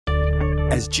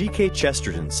As G.K.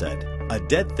 Chesterton said, a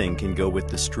dead thing can go with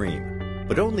the stream,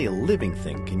 but only a living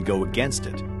thing can go against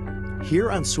it. Here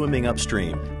on Swimming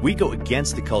Upstream, we go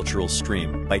against the cultural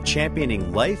stream by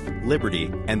championing life,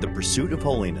 liberty, and the pursuit of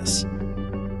holiness.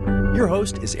 Your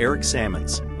host is Eric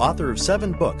Sammons, author of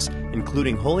 7 books,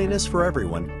 including Holiness for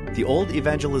Everyone, The Old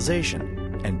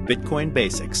Evangelization, and Bitcoin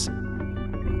Basics.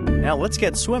 Now let's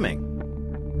get swimming.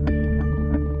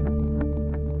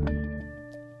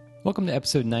 Welcome to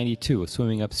episode 92 of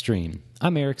Swimming Upstream.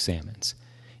 I'm Eric Sammons.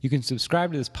 You can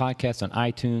subscribe to this podcast on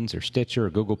iTunes or Stitcher or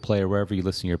Google Play or wherever you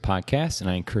listen to your podcasts, and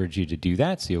I encourage you to do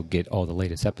that so you'll get all the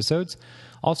latest episodes.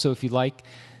 Also, if you like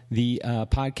the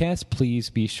podcast, please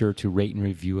be sure to rate and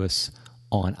review us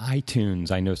on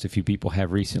iTunes. I noticed a few people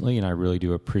have recently, and I really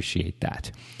do appreciate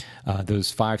that.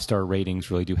 Those 5-star ratings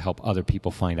really do help other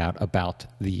people find out about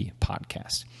the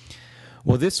podcast.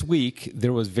 Well, this week,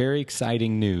 there was very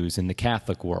exciting news in the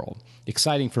Catholic world,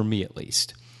 exciting for me at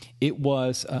least. It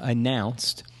was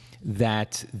announced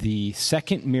that the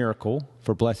second miracle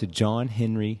for Blessed John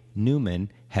Henry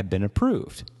Newman had been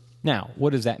approved. Now, what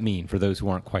does that mean for those who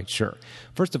aren't quite sure?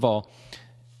 First of all,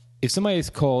 if somebody is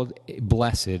called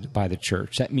blessed by the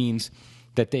church, that means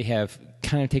that they have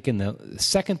kind of taken the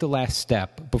second to last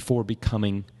step before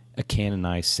becoming a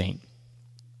canonized saint.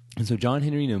 And so John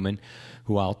Henry Newman,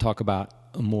 who I'll talk about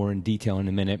more in detail in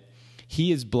a minute,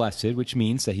 he is blessed, which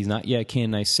means that he's not yet a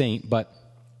canonized saint, but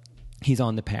he's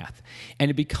on the path. And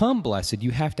to become blessed,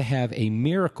 you have to have a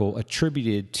miracle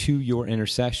attributed to your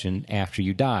intercession after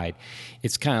you died.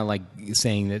 It's kind of like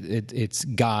saying that it's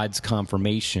God's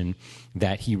confirmation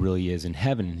that he really is in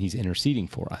heaven and he's interceding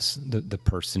for us, the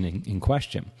person in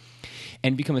question.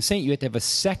 And to become a saint, you have to have a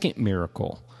second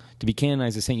miracle. To be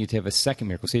canonized as a saint, you have to have a second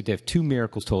miracle. So you have to have 2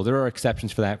 miracles told. There are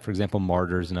exceptions for that. For example,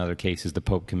 martyrs and other cases, the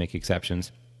Pope can make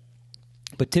exceptions.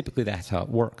 But typically that's how it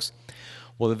works.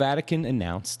 Well, the Vatican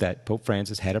announced that Pope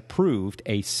Francis had approved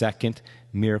a second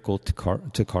miracle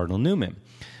to Cardinal Newman,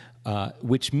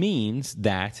 which means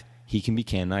that he can be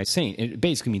canonized saint. It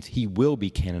basically means he will be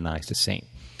canonized a saint.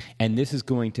 And this is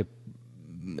going to,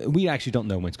 we actually don't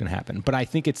know when it's going to happen, but I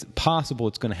think it's possible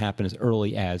it's going to happen as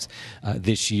early as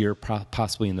this year,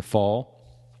 possibly in the fall.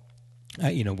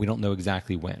 We don't know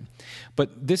exactly when.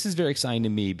 But this is very exciting to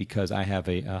me because I have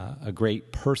a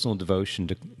great personal devotion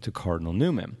to Cardinal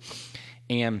Newman.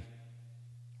 And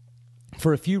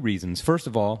for a few reasons. First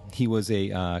of all, he was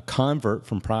a convert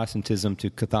from Protestantism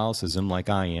to Catholicism like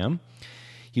I am.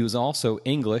 He was also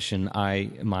English, and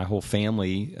my whole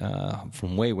family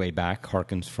from way back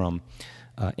harkens from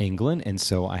England, and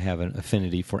so I have an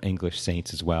affinity for English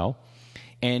saints as well.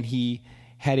 And he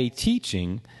had a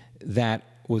teaching that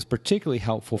was particularly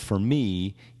helpful for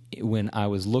me when I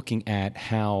was looking at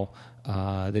how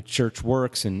the church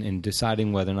works and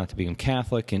deciding whether or not to become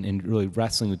Catholic and really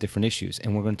wrestling with different issues.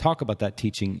 And we're going to talk about that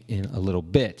teaching in a little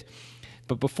bit.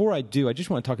 But before I do, I just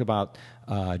want to talk about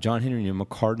John Henry Newman,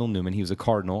 Cardinal Newman. He was a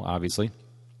cardinal, obviously.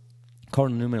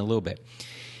 Cardinal Newman a little bit.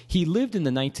 He lived in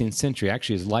the 19th century.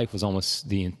 Actually, his life was almost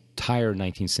the entire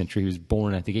 19th century. He was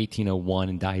born, I think, 1801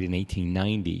 and died in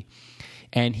 1890.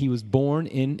 And he was born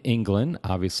in England,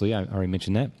 obviously. I already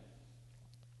mentioned that.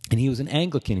 And he was an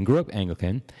Anglican and grew up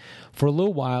Anglican. For a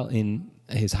little while in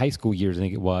his high school years, I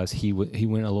think it was, he went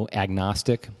a little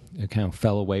agnostic, kind of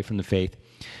fell away from the faith.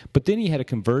 But then he had a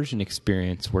conversion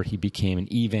experience where he became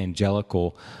an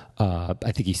evangelical. I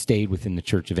think he stayed within the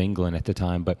Church of England at the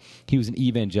time, but he was an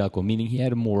evangelical, meaning he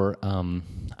had a more,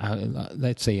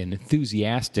 let's say, an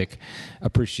enthusiastic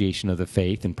appreciation of the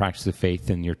faith and practice of faith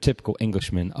than your typical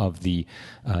Englishman of the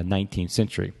 19th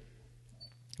century.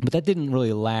 But that didn't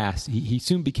really last. He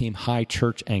soon became High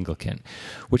Church Anglican,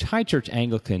 which High Church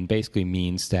Anglican basically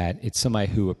means that it's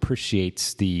somebody who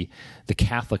appreciates the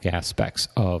Catholic aspects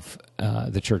of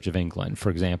the Church of England. For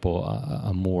example,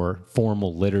 a more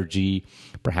formal liturgy,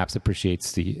 perhaps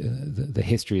appreciates the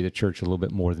history of the church a little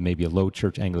bit more than maybe a Low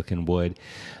Church Anglican would,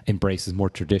 embraces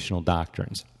more traditional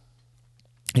doctrines.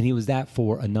 And he was that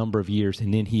for a number of years,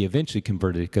 and then he eventually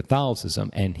converted to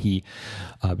Catholicism, and he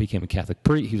became a Catholic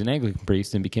priest. He was an Anglican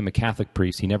priest and became a Catholic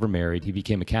priest. He never married. He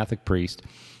became a Catholic priest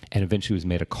and eventually was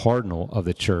made a cardinal of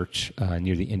the church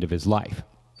near the end of his life.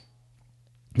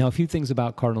 Now, a few things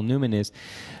about Cardinal Newman is,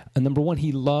 number one,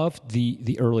 he loved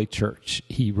the early church.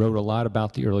 He wrote a lot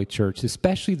about the early church,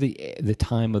 especially the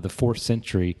time of the 4th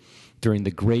century, during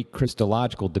the great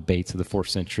Christological debates of the 4th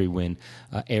century when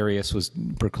Arius was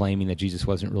proclaiming that Jesus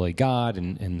wasn't really God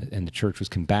and the church was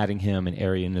combating him and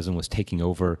Arianism was taking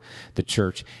over the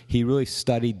church. He really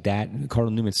studied that.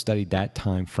 Cardinal Newman studied that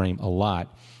time frame a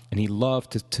lot. and he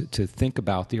loved to think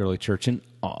about the early church, and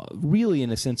really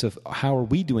in a sense of how are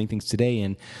we doing things today,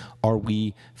 and are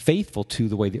we faithful to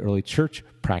the way the early church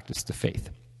practiced the faith.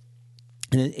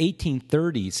 And in the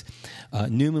 1830s,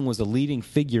 Newman was a leading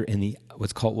figure in the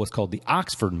what's called the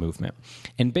Oxford movement.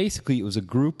 And basically it was a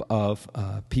group of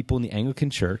people in the Anglican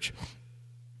Church.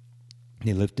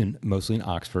 They lived mostly in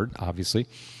Oxford, obviously.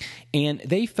 And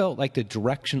they felt like the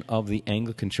direction of the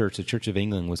Anglican Church, the Church of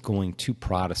England, was going too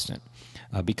Protestant,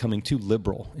 becoming too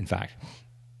liberal, in fact.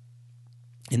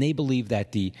 And they believed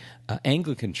that the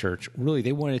Anglican Church, really,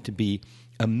 they wanted it to be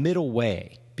a middle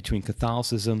way between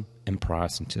Catholicism and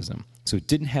Protestantism. So it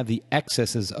didn't have the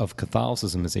excesses of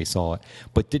Catholicism as they saw it,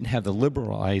 but didn't have the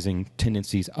liberalizing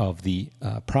tendencies of the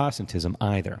Protestantism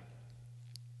either.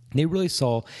 They really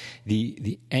saw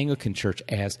the Anglican Church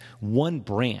as one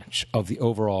branch of the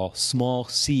overall small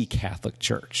c Catholic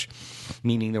Church,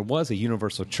 meaning there was a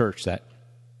universal church that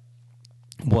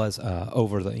was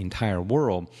over the entire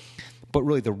world. But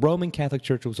really the Roman Catholic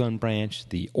Church was one branch,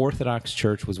 the Orthodox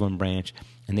Church was one branch,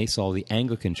 and they saw the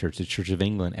Anglican Church, the Church of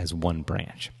England, as one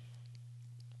branch.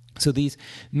 So these,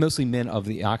 mostly men of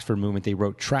the Oxford movement, they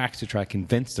wrote tracts to try to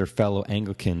convince their fellow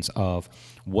Anglicans of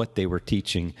what they were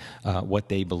teaching, what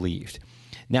they believed.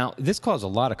 Now, this caused a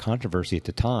lot of controversy at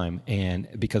the time, and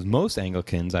because most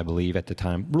Anglicans, I believe, at the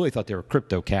time, really thought they were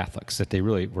crypto-Catholics, that they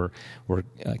really were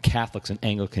Catholics in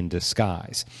Anglican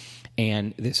disguise.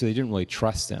 And so they didn't really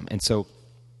trust them. And so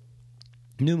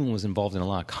Newman was involved in a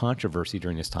lot of controversy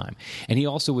during this time. And he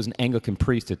also was an Anglican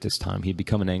priest at this time. He had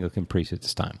become an Anglican priest at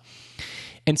this time.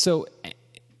 And so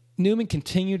Newman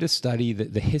continued to study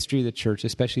the history of the church,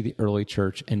 especially the early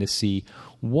church, and to see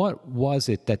what was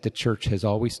it that the church has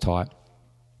always taught,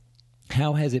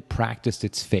 how has it practiced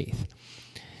its faith.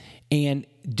 And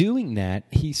doing that,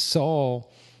 he saw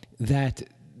that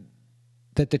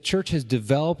the church has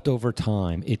developed over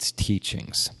time its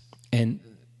teachings. And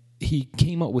he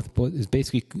came up with what is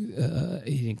basically,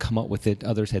 he didn't come up with it,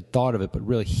 others had thought of it, but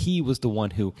really he was the one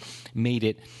who made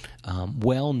it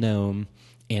well known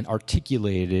and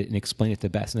articulated it and explained it the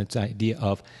best. And it's the idea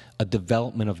of a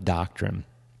development of doctrine,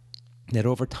 that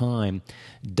over time,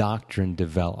 doctrine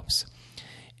develops.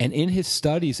 And in his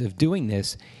studies of doing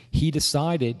this, he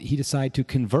decided to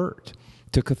convert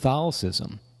to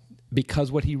Catholicism,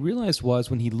 because what he realized was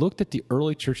when he looked at the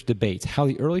early church debates, how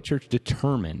the early church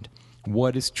determined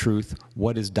what is truth,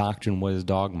 what is doctrine, what is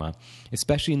dogma,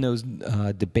 especially in those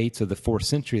debates of the 4th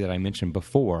century that I mentioned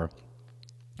before,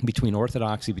 between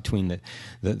orthodoxy, between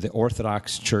the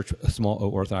Orthodox Church, a small O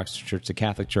Orthodox Church, the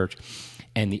Catholic Church,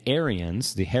 and the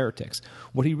Arians, the heretics.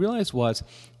 What he realized was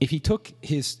if he took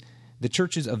the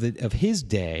churches of his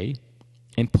day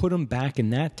and put them back in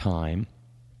that time,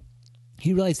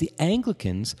 he realized the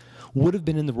Anglicans would have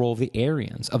been in the role of the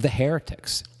Arians, of the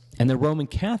heretics, and the Roman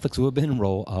Catholics would have been in the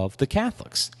role of the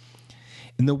Catholics.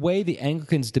 And the way the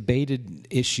Anglicans debated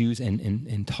issues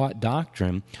and taught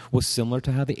doctrine was similar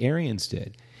to how the Arians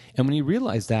did. And when he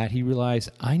realized that, he realized,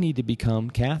 I need to become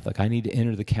Catholic. I need to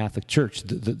enter the Catholic Church,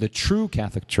 the true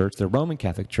Catholic Church, the Roman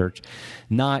Catholic Church,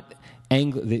 not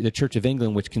the Church of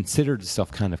England, which considered itself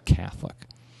kind of Catholic.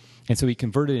 And so he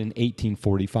converted in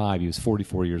 1845. He was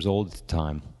 44 years old at the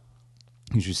time.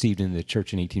 He was received into the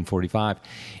church in 1845,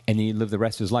 and he lived the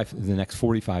rest of his life, the next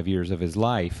 45 years of his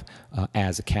life,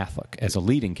 as a Catholic, as a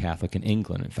leading Catholic in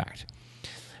England, in fact.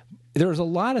 There was a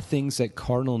lot of things that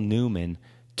Cardinal Newman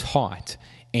taught,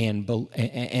 and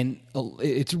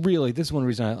it's really, this is one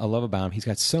reason I love about him. He's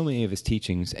got so many of his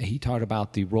teachings. He taught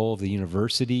about the role of the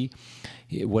university,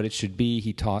 what it should be.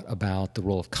 He taught about the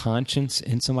role of conscience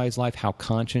in somebody's life, how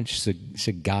conscience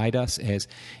should guide us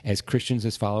as Christians,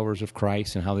 as followers of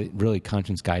Christ, and how really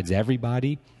conscience guides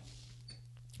everybody,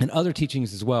 and other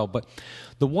teachings as well. But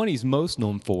the one he's most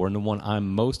known for, and the one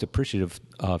I'm most appreciative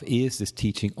of, is this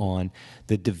teaching on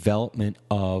the development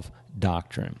of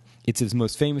doctrine. It's his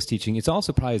most famous teaching. It's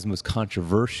also probably his most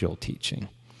controversial teaching.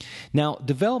 Now,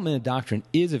 development of doctrine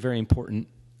is a very important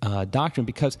doctrine,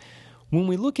 because when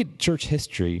we look at church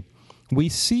history, we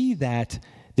see that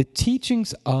the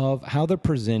teachings of how they're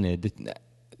presented,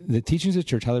 the teachings of the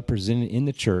church, how they're presented in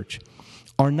the church,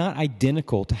 are not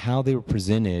identical to how they were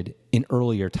presented in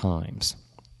earlier times.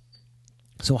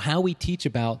 So how we teach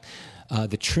about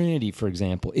the Trinity, for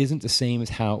example, isn't the same as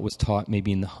how it was taught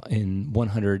maybe in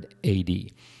 100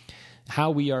 A.D.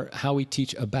 How we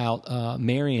teach about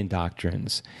Marian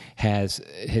doctrines has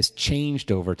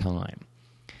changed over time.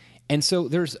 And so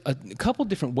there's a couple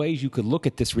different ways you could look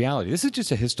at this reality. This is just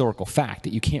a historical fact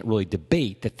that you can't really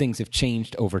debate, that things have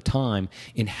changed over time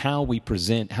in how we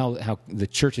present, how the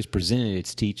church has presented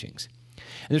its teachings.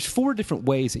 And there's 4 different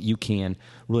ways that you can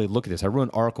really look at this. I wrote an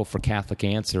article for Catholic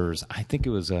Answers, I think it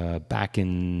was back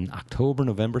in October,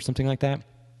 November, something like that,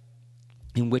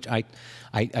 in which I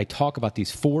talk about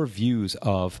these 4 views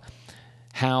of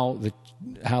how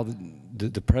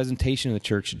the presentation of the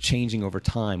church is changing over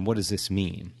time. What does this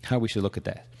mean? How we should look at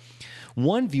that.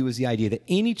 One view is the idea that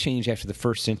any change after the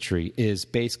first century is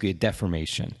basically a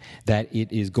deformation, that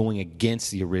it is going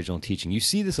against the original teaching. You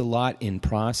see this a lot in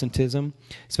Protestantism,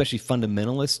 especially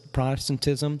fundamentalist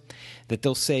Protestantism, that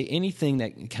they'll say anything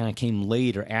that kind of came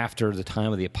later after the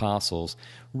time of the apostles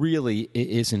really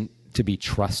isn't to be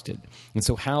trusted. And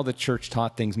so how the church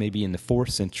taught things maybe in the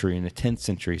 4th century and the 10th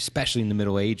century, especially in the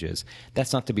Middle Ages,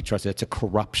 that's not to be trusted. That's a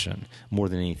corruption more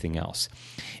than anything else.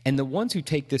 And the ones who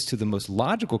take this to the most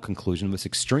logical conclusion, the most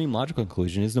extreme logical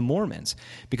conclusion, is the Mormons,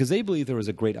 because they believe there was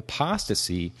a great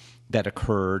apostasy that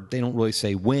occurred. They don't really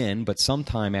say when, but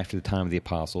sometime after the time of the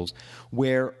apostles,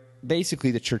 where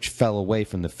basically the church fell away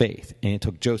from the faith. And it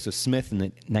took Joseph Smith in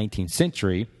the 19th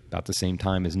century, about the same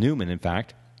time as Newman, in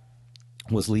fact,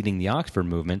 was leading the Oxford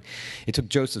movement. It took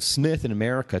Joseph Smith in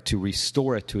America to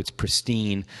restore it to its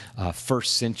pristine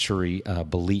first century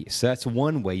beliefs. So that's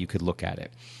one way you could look at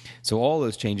it. So all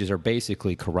those changes are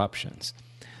basically corruptions.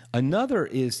 Another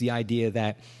is the idea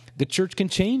that the church can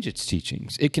change its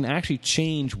teachings. It can actually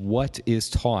change what is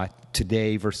taught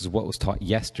today versus what was taught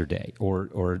yesterday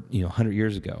or 100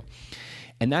 years ago.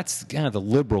 And that's kind of the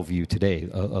liberal view today.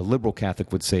 A liberal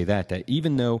Catholic would say that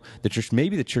even though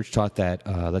maybe the church taught that,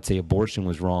 let's say, abortion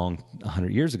was wrong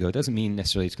 100 years ago, it doesn't mean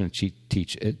necessarily it's going to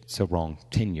teach it's so wrong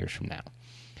 10 years from now.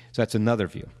 So that's another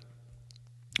view,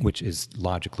 which is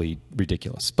logically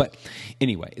ridiculous. But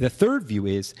anyway, the third view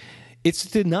is it's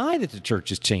to deny that the church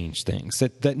has changed things,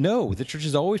 that no, the church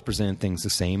has always presented things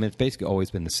the same, and it's basically always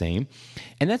been the same.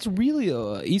 And that's really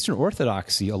Eastern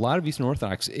Orthodoxy. A lot of Eastern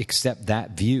Orthodox accept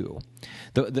that view.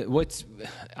 What's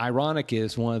ironic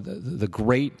is one of the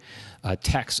great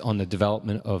texts on the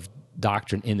development of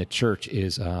doctrine in the church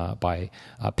is by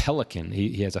Pelikan.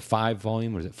 He has a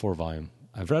 5-volume, or is it 4-volume?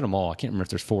 I've read them all. I can't remember if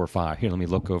there's 4 or 5. Here, let me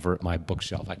look over at my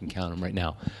bookshelf. I can count them right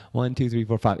now. 1, 2, 3,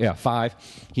 4, 5. Yeah, 5.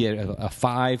 He had a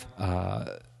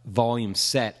 5-volume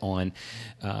set on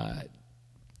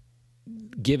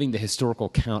giving the historical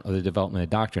account of the development of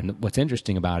doctrine. What's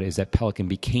interesting about it is that Pelikan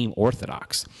became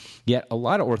Orthodox. Yet a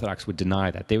lot of Orthodox would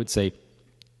deny that. They would say,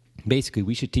 basically,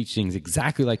 we should teach things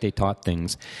exactly like they taught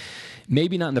things.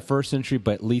 Maybe not in the first century,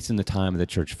 but at least in the time of the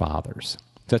church fathers.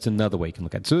 So that's another way you can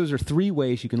look at it. So those are 3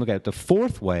 ways you can look at it. The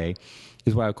 4th way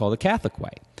is what I would call the Catholic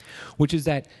way, which is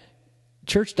that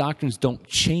church doctrines don't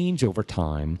change over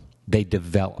time, they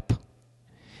develop.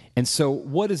 And so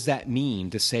what does that mean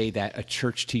to say that a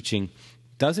church teaching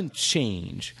doesn't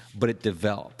change, but it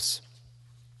develops?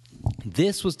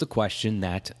 This was the question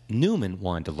that Newman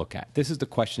wanted to look at. This is the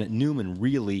question that Newman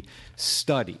really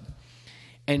studied.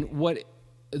 And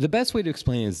the best way to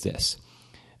explain it is this.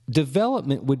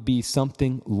 Development would be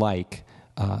something like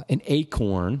an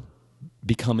acorn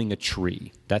becoming a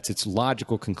tree. That's its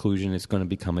logical conclusion. It's going to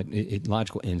become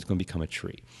logical end is going to become a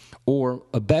tree. Or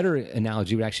a better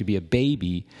analogy would actually be a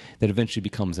baby that eventually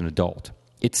becomes an adult.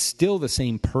 It's still the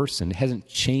same person. It hasn't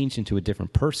changed into a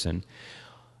different person.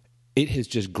 It has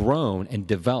just grown and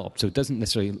developed. So it doesn't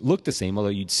necessarily look the same, although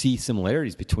you'd see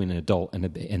similarities between an adult and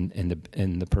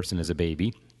the person as a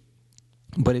baby.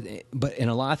 But a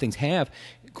lot of things have,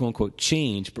 quote unquote,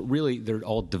 changed, but really they're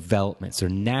all developments. They're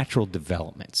natural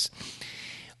developments.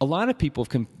 A lot of people have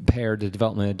compared the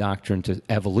development of doctrine to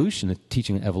evolution, the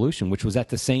teaching of evolution, which was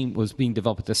being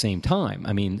developed at the same time.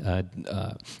 I mean,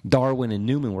 Darwin and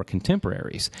Newman were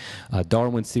contemporaries.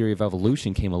 Darwin's theory of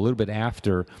evolution came a little bit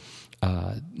after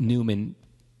Newman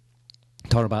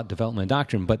taught about development of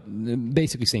doctrine, but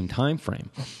basically same time frame.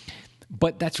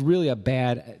 But that's really a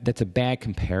bad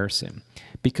comparison,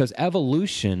 because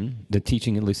evolution, the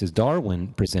teaching at least as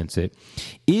Darwin presents it,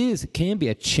 can be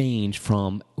a change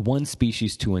from one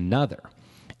species to another.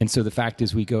 And so the fact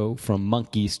is we go from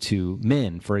monkeys to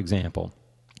men, for example.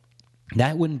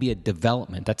 That wouldn't be a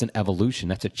development. That's an evolution.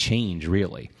 That's a change,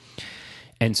 really.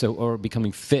 And so, or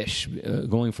becoming fish,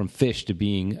 going from fish to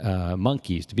being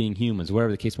monkeys, to being humans,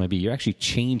 whatever the case might be, you're actually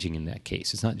changing in that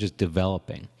case. It's not just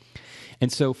developing.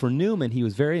 And so for Newman, he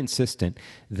was very insistent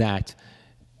that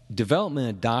development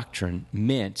of doctrine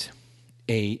meant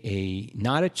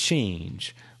not a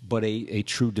change, but a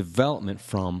true development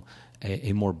from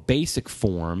a more basic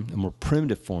form, a more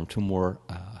primitive form, to a more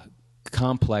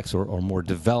complex or more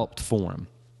developed form.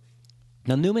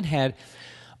 Now, Newman had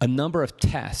a number of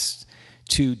tests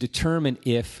to determine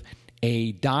if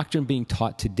a doctrine being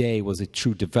taught today was a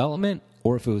true development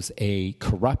or if it was a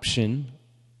corruption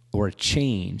or a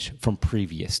change from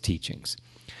previous teachings.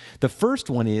 The first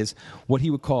one is what he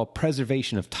would call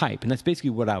preservation of type, and that's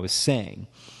basically what I was saying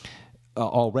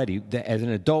already, that as an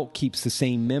adult keeps the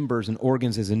same members and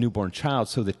organs as a newborn child,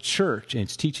 so the church and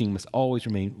its teaching must always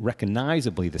remain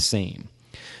recognizably the same.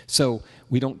 So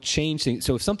we don't change things.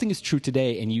 So if something is true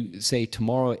today and you say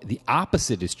tomorrow the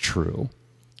opposite is true,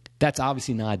 that's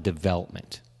obviously not a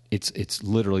development. It's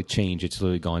literally change. It's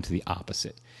literally gone to the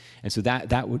opposite. And so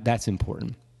that's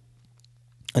important.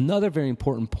 Another very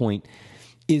important point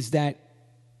is that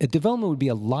a development would be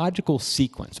a logical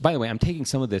sequence. By the way, I'm taking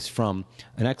some of this from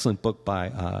an excellent book by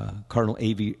Cardinal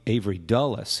Avery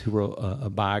Dulles, who wrote a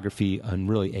biography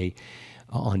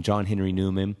on John Henry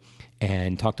Newman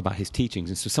and talked about his teachings.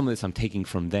 And so some of this I'm taking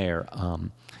from there,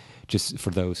 just for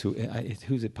those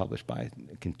who's it published by?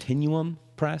 Continuum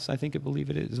Press, I believe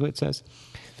it is what it says.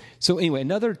 So anyway,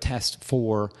 another test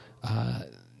for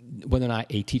whether or not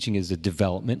a teaching is a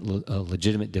development, a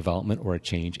legitimate development or a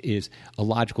change, is a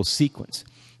logical sequence.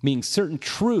 Meaning certain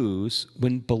truths,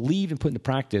 when believed and put into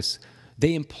practice,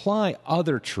 they imply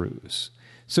other truths.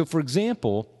 So, for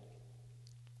example,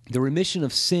 the remission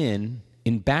of sin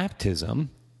in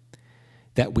baptism,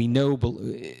 that we know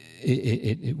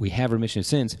we have remission of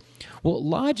sins, well, it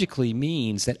logically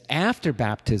means that after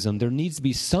baptism, there needs to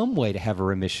be some way to have a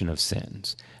remission of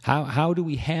sins. How do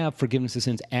we have forgiveness of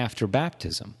sins after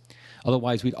baptism?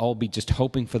 Otherwise, we'd all be just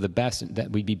hoping for the best,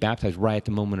 that we'd be baptized right at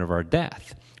the moment of our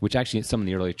death, which actually some in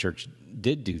the early church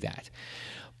did do that.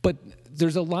 But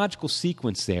there's a logical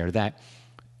sequence there that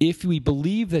if we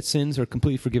believe that sins are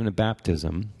completely forgiven at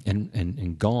baptism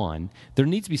and gone, there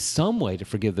needs to be some way to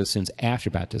forgive those sins after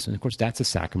baptism. And of course, that's a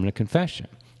sacrament of confession.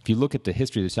 If you look at the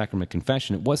history of the sacrament of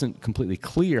confession, it wasn't completely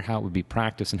clear how it would be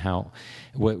practiced and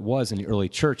what it was in the early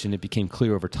church, and it became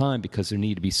clear over time because there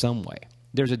needed to be some way.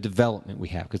 There's a development we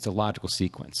have because it's a logical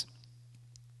sequence.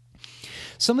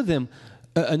 Some of them,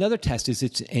 another test is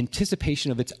its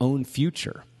anticipation of its own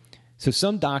future. So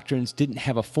some doctrines didn't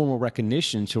have a formal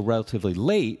recognition until relatively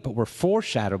late, but were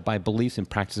foreshadowed by beliefs and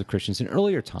practice of Christians in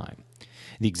earlier time.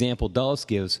 The example Dulles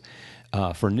gives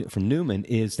from Newman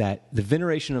is that the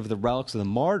veneration of the relics of the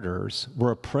martyrs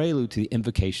were a prelude to the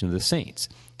invocation of the saints.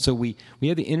 So we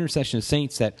have the intercession of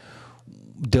saints that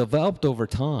developed over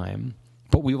time,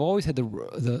 but we've always had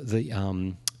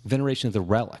the veneration of the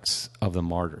relics of the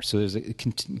martyrs. So there's a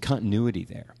continuity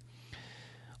there.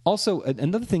 Also,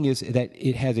 another thing is that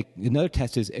it has another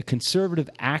test is a conservative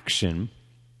action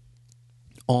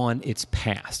on its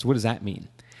past. What does that mean?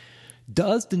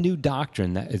 Does the new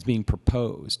doctrine that is being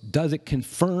proposed, does it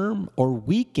confirm or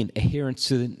weaken adherence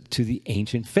to the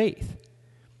ancient faith?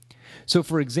 So,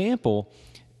 for example,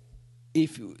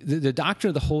 if the doctrine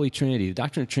of the Holy Trinity, the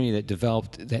doctrine of Trinity that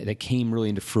developed, that came really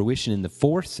into fruition in the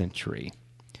 4th century,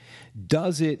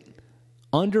 does it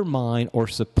undermine or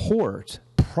support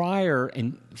prior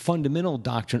and fundamental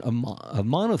doctrine of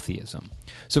monotheism?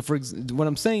 So what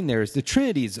I'm saying there is the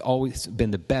Trinity has always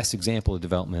been the best example of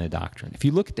development of doctrine. If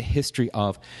you look at the history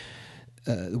of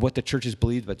what the church has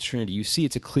believed about the Trinity, you see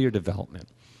it's a clear development.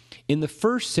 In the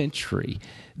 1st century,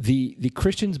 the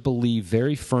Christians believed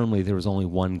very firmly there was only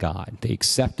one God. They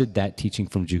accepted that teaching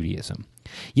from Judaism.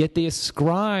 Yet they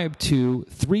ascribed to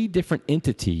 3 different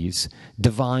entities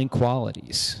divine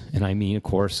qualities. And I mean, of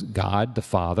course, God the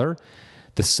Father,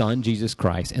 the Son, Jesus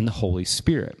Christ, and the Holy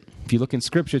Spirit. If you look in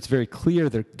Scripture, it's very clear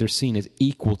they're seen as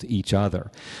equal to each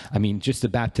other. I mean, just the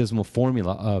baptismal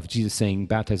formula of Jesus saying,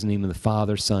 baptize in the name of the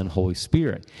Father, Son, Holy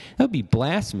Spirit. That would be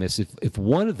blasphemous if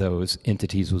one of those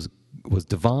entities was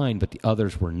divine, but the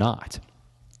others were not.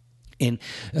 And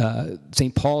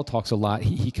St. Paul talks a lot.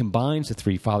 He combines the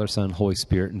 3, Father, Son, and Holy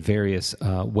Spirit, in various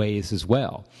ways as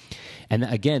well. And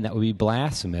again, that would be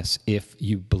blasphemous if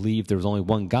you believed there was only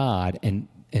one God and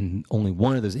only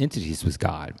one of those entities was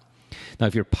God. Now,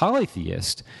 if you're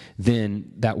polytheist,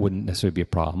 then that wouldn't necessarily be a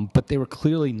problem, but they were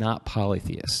clearly not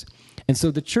polytheists. And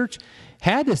so the church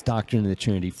had this doctrine of the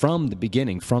Trinity from the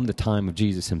beginning, from the time of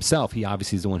Jesus himself. He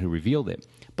obviously is the one who revealed it.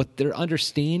 But their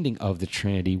understanding of the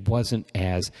Trinity wasn't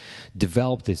as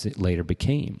developed as it later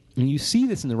became. And you see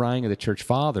this in the writing of the church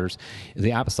fathers,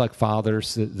 the apostolic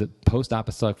fathers, the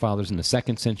post-apostolic fathers in the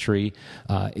 2nd century.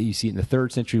 You see it in the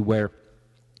 3rd century, where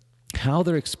how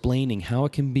they're explaining how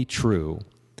it can be true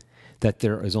that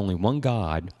there is only one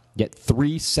God, yet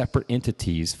 3 separate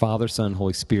entities, Father, Son,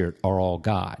 Holy Spirit, are all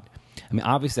God. I mean,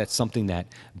 obviously that's something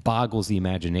that boggles the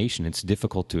imagination. It's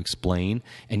difficult to explain,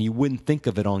 and you wouldn't think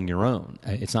of it on your own.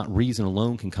 It's not reason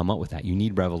alone can come up with that. You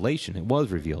need revelation. It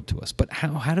was revealed to us. But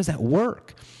how does that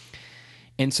work?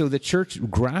 And so the church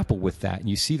grappled with that. And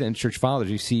you see that in church fathers.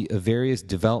 You see various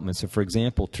developments. So, for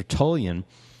example, Tertullian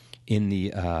in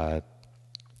the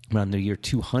around the year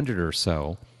 200 or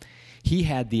so, he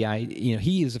had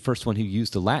he is the first one who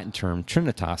used the Latin term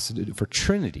Trinitas for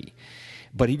Trinity,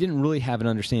 but he didn't really have an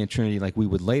understanding of Trinity like we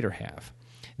would later have.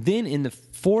 Then in the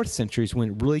 4th century is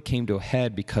when it really came to a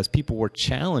head because people were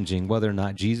challenging whether or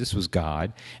not Jesus was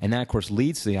God, and that, of course,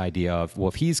 leads to the idea of, well,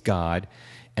 if he's God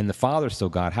and the Father's still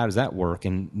God, how does that work?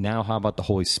 And now how about the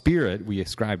Holy Spirit? We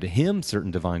ascribe to him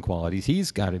certain divine qualities.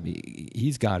 He's God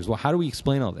as well. How do we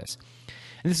explain all this?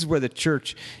 And this is where the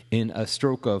church, in a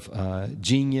stroke of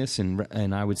genius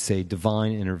and I would say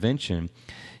divine intervention,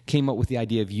 came up with the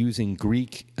idea of using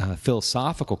Greek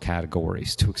philosophical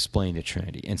categories to explain the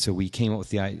Trinity. And so the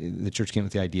church came up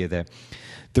with the idea that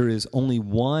there is only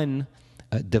one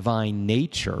divine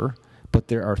nature, but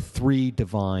there are 3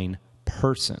 divine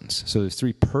persons. So there's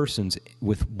 3 persons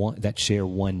that share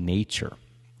one nature.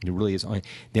 It really is. They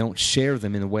don't share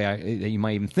them in the way that you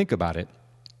might even think about it.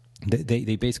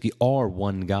 They basically are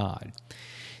one God.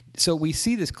 So we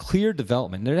see this clear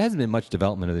development. There hasn't been much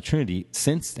development of the Trinity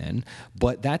since then,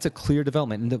 but that's a clear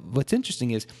development. And what's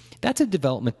interesting is that's a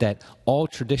development that all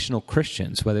traditional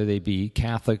Christians, whether they be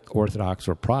Catholic, Orthodox,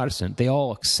 or Protestant, they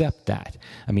all accept that.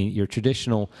 I mean, your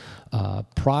traditional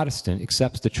Protestant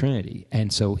accepts the Trinity.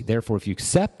 And so, therefore, if you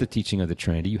accept the teaching of the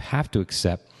Trinity, you have to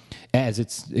accept, as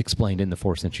it's explained in the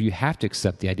 4th century, you have to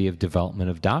accept the idea of development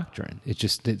of doctrine. It's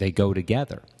just that they go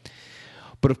together.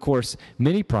 But of course,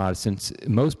 most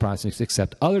Protestants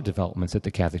accept other developments that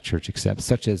the Catholic Church accepts,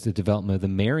 such as the development of the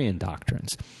Marian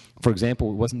doctrines. For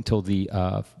example, it wasn't until the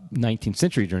 19th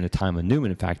century, during the time of Newman,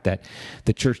 in fact, that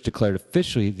the Church declared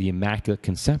officially the Immaculate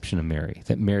Conception of Mary,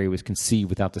 that Mary was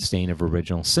conceived without the stain of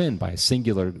original sin by a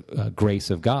singular grace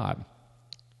of God.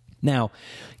 Now,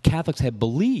 Catholics had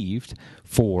believed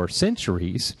for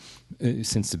centuries,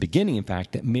 since the beginning, in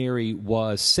fact, that Mary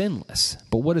was sinless.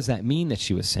 But what does that mean, that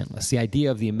she was sinless? The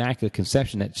idea of the Immaculate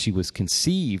Conception, that she was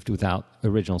conceived without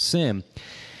original sin,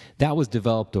 that was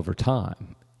developed over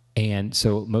time. And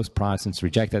so most Protestants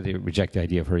reject that. They reject the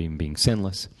idea of her even being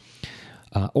sinless.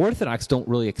 Orthodox don't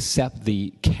really accept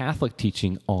the Catholic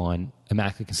teaching on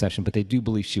Immaculate Conception, but they do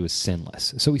believe she was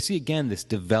sinless. So we see, again, this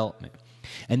development.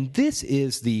 And this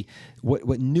is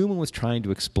what Newman was trying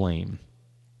to explain,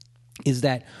 is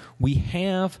that we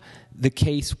have the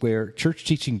case where church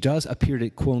teaching does appear to,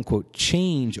 quote-unquote,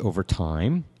 change over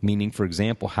time, meaning, for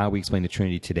example, how we explain the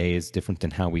Trinity today is different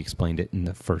than how we explained it in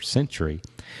the 1st century.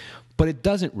 But it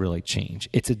doesn't really change.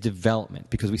 It's a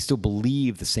development because we still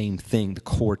believe the same thing, the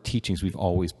core teachings we've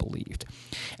always believed.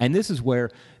 And this is where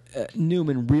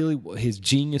Newman really, his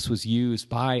genius was used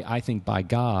by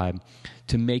God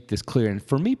to make this clear. And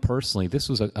for me personally, this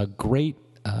was a great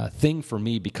thing for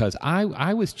me because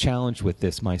I was challenged with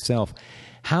this myself,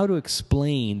 how to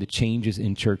explain the changes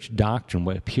in church doctrine,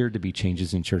 what appeared to be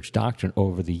changes in church doctrine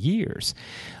over the years.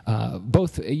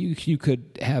 Both you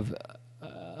could have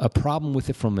a problem with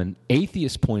it from an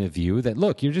atheist point of view, that,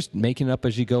 look, you're just making it up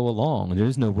as you go along. There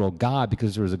is no real God,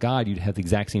 because if there was a God, you'd have the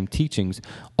exact same teachings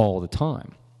all the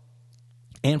time.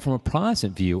 And from a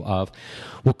Protestant view of,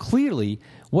 well, clearly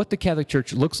what the Catholic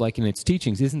Church looks like in its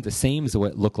teachings isn't the same as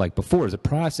what it looked like before. As a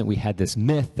Protestant, we had this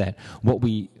myth that what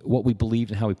we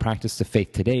believed and how we practice the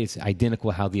faith today is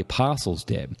identical to how the apostles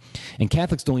did. And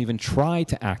Catholics don't even try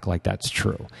to act like that's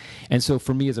true. And so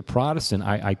for me as a Protestant,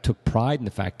 I took pride in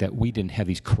the fact that we didn't have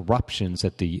these corruptions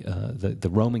that the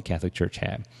Roman Catholic Church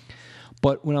had.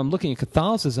 But when I'm looking at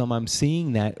Catholicism, I'm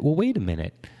seeing that, well, wait a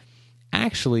minute.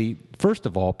 Actually, first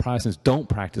of all, Protestants don't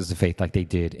practice the faith like they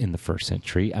did in the 1st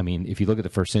century. I mean, if you look at the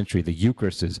 1st century, the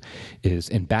Eucharist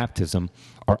and baptism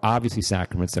are obviously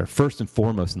sacraments that are first and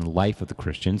foremost in the life of the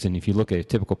Christians. And if you look at a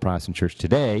typical Protestant church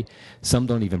today, some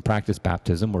don't even practice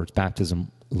baptism, or it's baptism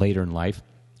later in life,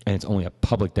 and it's only a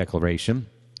public declaration.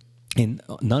 And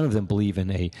none of them believe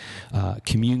in a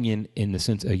communion in the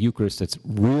sense, a Eucharist that's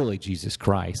really Jesus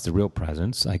Christ, the real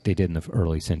presence, like they did in the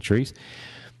early centuries.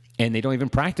 And they don't even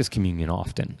practice communion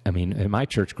often. I mean, in my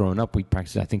church growing up, we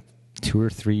practiced, I think, 2 or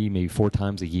 3, maybe 4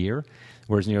 times a year.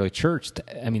 Whereas in the early church,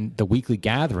 I mean, the weekly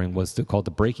gathering was called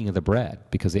the breaking of the bread,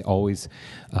 because they always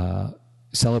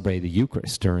celebrated the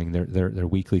Eucharist during their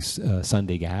weekly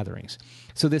Sunday gatherings.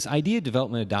 So this idea of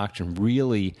development of doctrine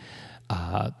really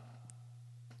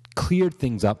cleared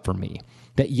things up for me.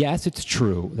 That yes, it's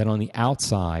true that on the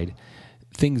outside,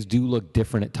 things do look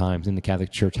different at times in the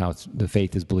Catholic Church, how the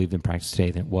faith is believed and practiced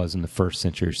today than it was in the 1st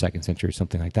century or 2nd century or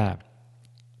something like that.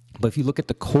 But if you look at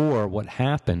the core, what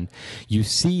happened, you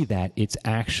see that it's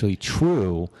actually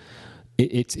true.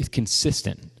 It's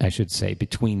consistent, I should say,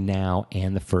 between now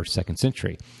and the 1st, 2nd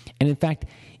century. And in fact,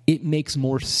 it makes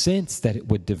more sense that it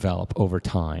would develop over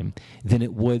time than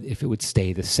it would if it would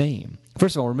stay the same.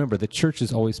 First of all, remember, the church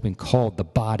has always been called the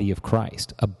body of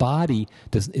Christ. A body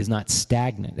is not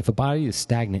stagnant. If a body is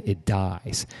stagnant, it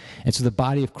dies. And so the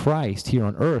body of Christ here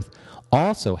on earth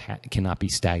also cannot be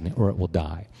stagnant, or it will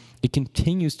die. It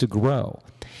continues to grow.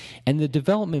 And the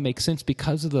development makes sense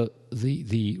because of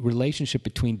the relationship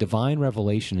between divine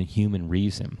revelation and human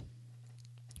reason.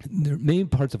 There are many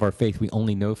parts of our faith we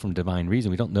only know from divine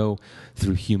reason. We don't know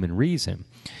through human reason.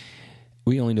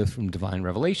 We only know from divine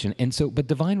revelation. But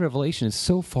divine revelation is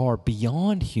so far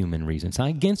beyond human reason. It's not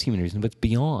against human reason, but it's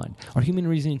beyond. Our human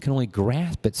reason can only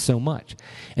grasp it so much.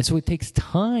 And so it takes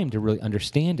time to really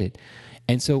understand it.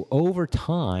 And so over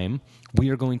time, we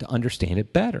are going to understand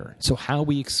it better. So how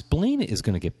we explain it is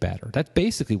going to get better. That's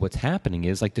basically what's happening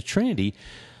is like the Trinity.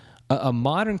 A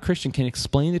modern Christian can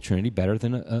explain the Trinity better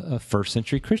than a first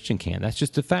century Christian can. That's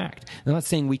just a fact. I'm not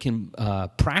saying we can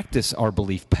practice our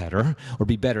belief better or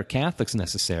be better Catholics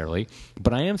necessarily,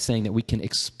 but I am saying that we can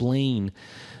explain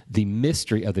the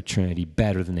mystery of the Trinity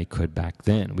better than they could back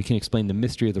then. We can explain the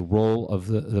mystery of the role of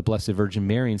the Blessed Virgin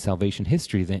Mary in salvation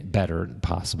history better,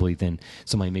 possibly, than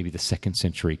somebody maybe the second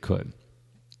century could.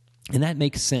 And that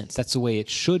makes sense. That's the way it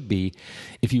should be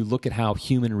if you look at how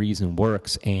human reason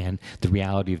works and the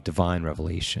reality of divine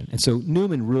revelation. And so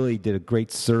Newman really did a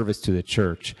great service to the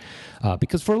church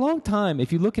because for a long time,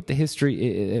 if you look at the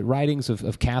history, writings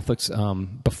of Catholics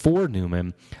before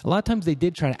Newman, a lot of times they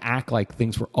did try to act like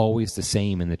things were always the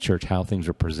same in the church, how things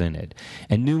were presented.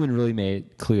 And Newman really made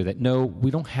it clear that, no,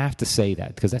 we don't have to say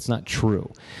that because that's not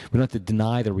true. We don't have to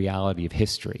deny the reality of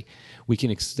history. We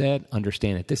can instead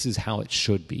understand that this is how it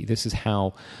should be. This is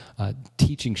how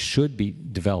teaching should be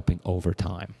developing over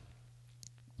time.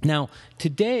 Now,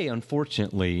 today,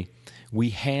 unfortunately,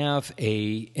 we have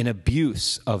an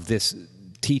abuse of this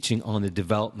teaching on the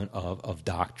development of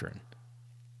doctrine.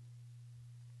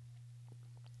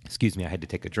 Excuse me, I had to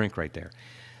take a drink right there.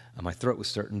 My throat was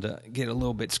starting to get a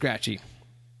little bit scratchy.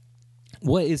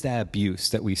 What is that abuse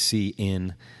that we see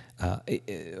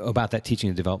about that teaching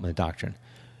and development of doctrine?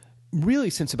 Really,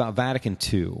 since about Vatican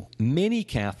II, many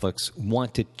Catholics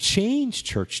want to change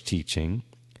church teaching,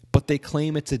 but they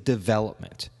claim it's a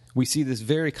development. We see this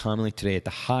very commonly today at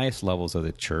the highest levels of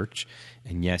the church.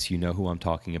 And yes, you know who I'm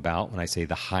talking about when I say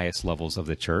the highest levels of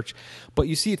the church. But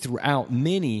you see it throughout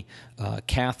many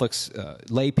Catholics,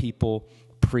 lay people,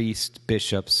 priests,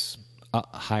 bishops,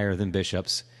 higher than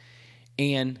bishops.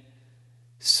 And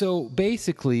so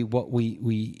basically what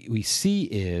we see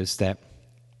is that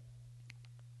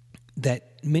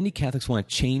many Catholics want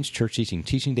to change church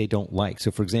teaching they don't like. So,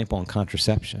 for example, on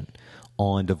contraception,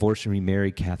 on divorced and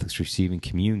remarried Catholics receiving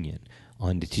communion,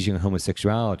 on the teaching on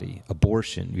homosexuality,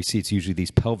 abortion. We see it's usually these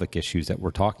pelvic issues that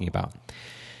we're talking about.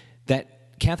 That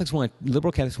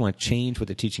liberal Catholics want to change what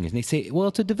the teaching is. And they say, well,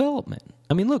 it's a development.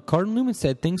 I mean, look, Cardinal Newman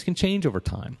said things can change over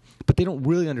time. But they don't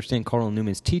really understand Cardinal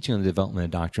Newman's teaching on the development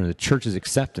of doctrine or the church's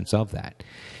acceptance of that.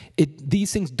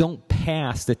 These things don't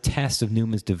pass the test of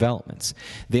Newman's developments.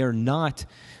 They are not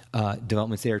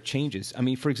developments, they are changes. I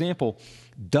mean, for example,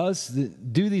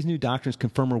 do these new doctrines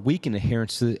confirm or weaken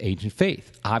adherence to the ancient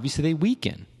faith? Obviously they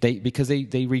weaken because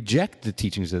they reject the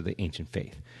teachings of the ancient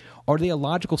faith. Are they a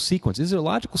logical sequence? Is it a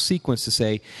logical sequence to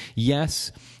say,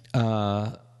 yes,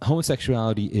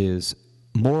 homosexuality is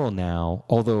moral now,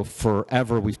 although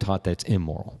forever we've taught that it's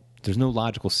immoral? There's no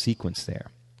logical sequence there.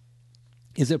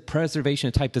 Is it preservation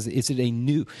of type? Is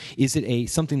it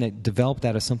something that developed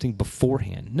out of something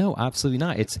beforehand? No, absolutely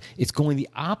not. It's going the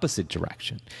opposite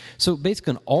direction. So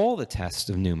basically, on all the tests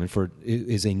of Newman for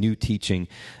is a new teaching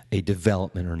a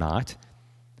development or not?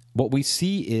 What we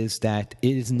see is that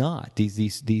it is not.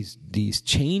 These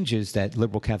changes that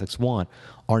liberal Catholics want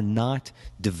are not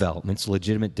developments,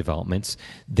 legitimate developments.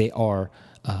 They are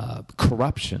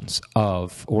corruptions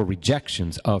of or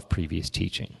rejections of previous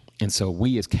teaching. And so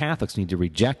we as Catholics need to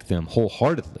reject them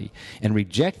wholeheartedly and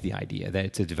reject the idea that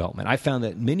it's a development. I found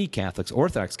that many Catholics,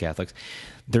 Orthodox Catholics,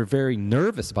 they're very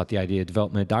nervous about the idea of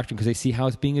development of doctrine because they see how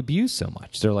it's being abused so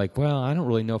much. They're like, well, I don't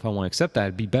really know if I want to accept that.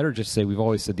 It'd be better just to say we've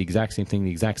always said the exact same thing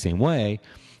the exact same way,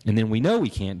 and then we know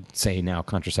we can't say now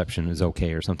contraception is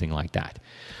okay or something like that.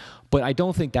 But I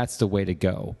don't think that's the way to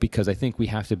go because I think we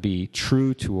have to be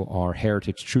true to our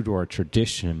heritage, true to our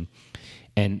tradition,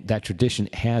 and that tradition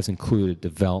has included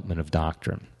development of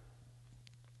doctrine.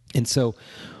 And so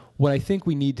what I think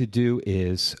we need to do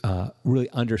is really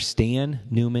understand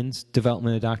Newman's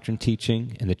development of doctrine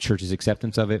teaching and the church's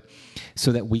acceptance of it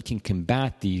so that we can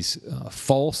combat these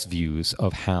false views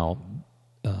of how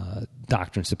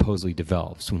doctrine supposedly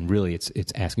develops when really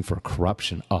it's asking for a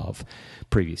corruption of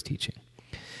previous teaching.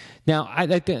 Now, I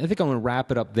think I'm going to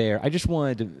wrap it up there. I just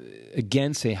wanted to,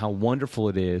 again, say how wonderful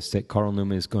it is that Cardinal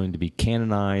Newman is going to be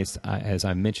canonized. As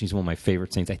I mentioned, he's one of my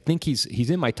favorite saints. I think he's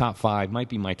in my top 5, might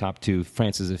be my top 2.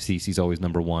 Francis of Assisi's always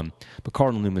number 1. But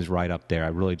Cardinal Newman is right up there. I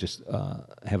really just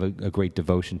have a great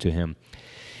devotion to him.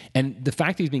 And the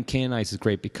fact that he's being canonized is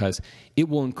great because it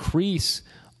will increase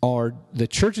the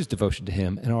church's devotion to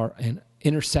him and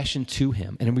intercession to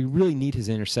him. And we really need his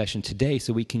intercession today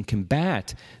so we can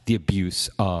combat the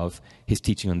abuse of his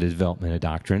teaching on the development of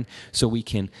doctrine, so we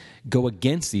can go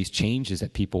against these changes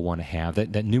that people want to have,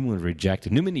 that Newman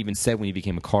rejected. Newman even said when he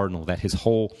became a cardinal that his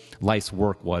whole life's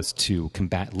work was to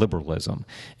combat liberalism.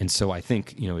 And so I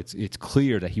think it's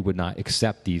clear that he would not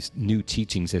accept these new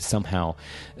teachings as somehow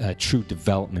true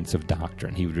developments of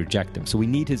doctrine. He would reject them. So we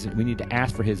need to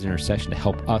ask for his intercession to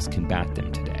help us combat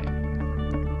them today.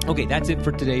 Okay, that's it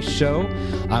for today's show.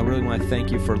 I really want to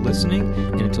thank you for listening,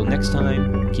 and until next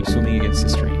time, keep swimming against the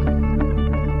stream.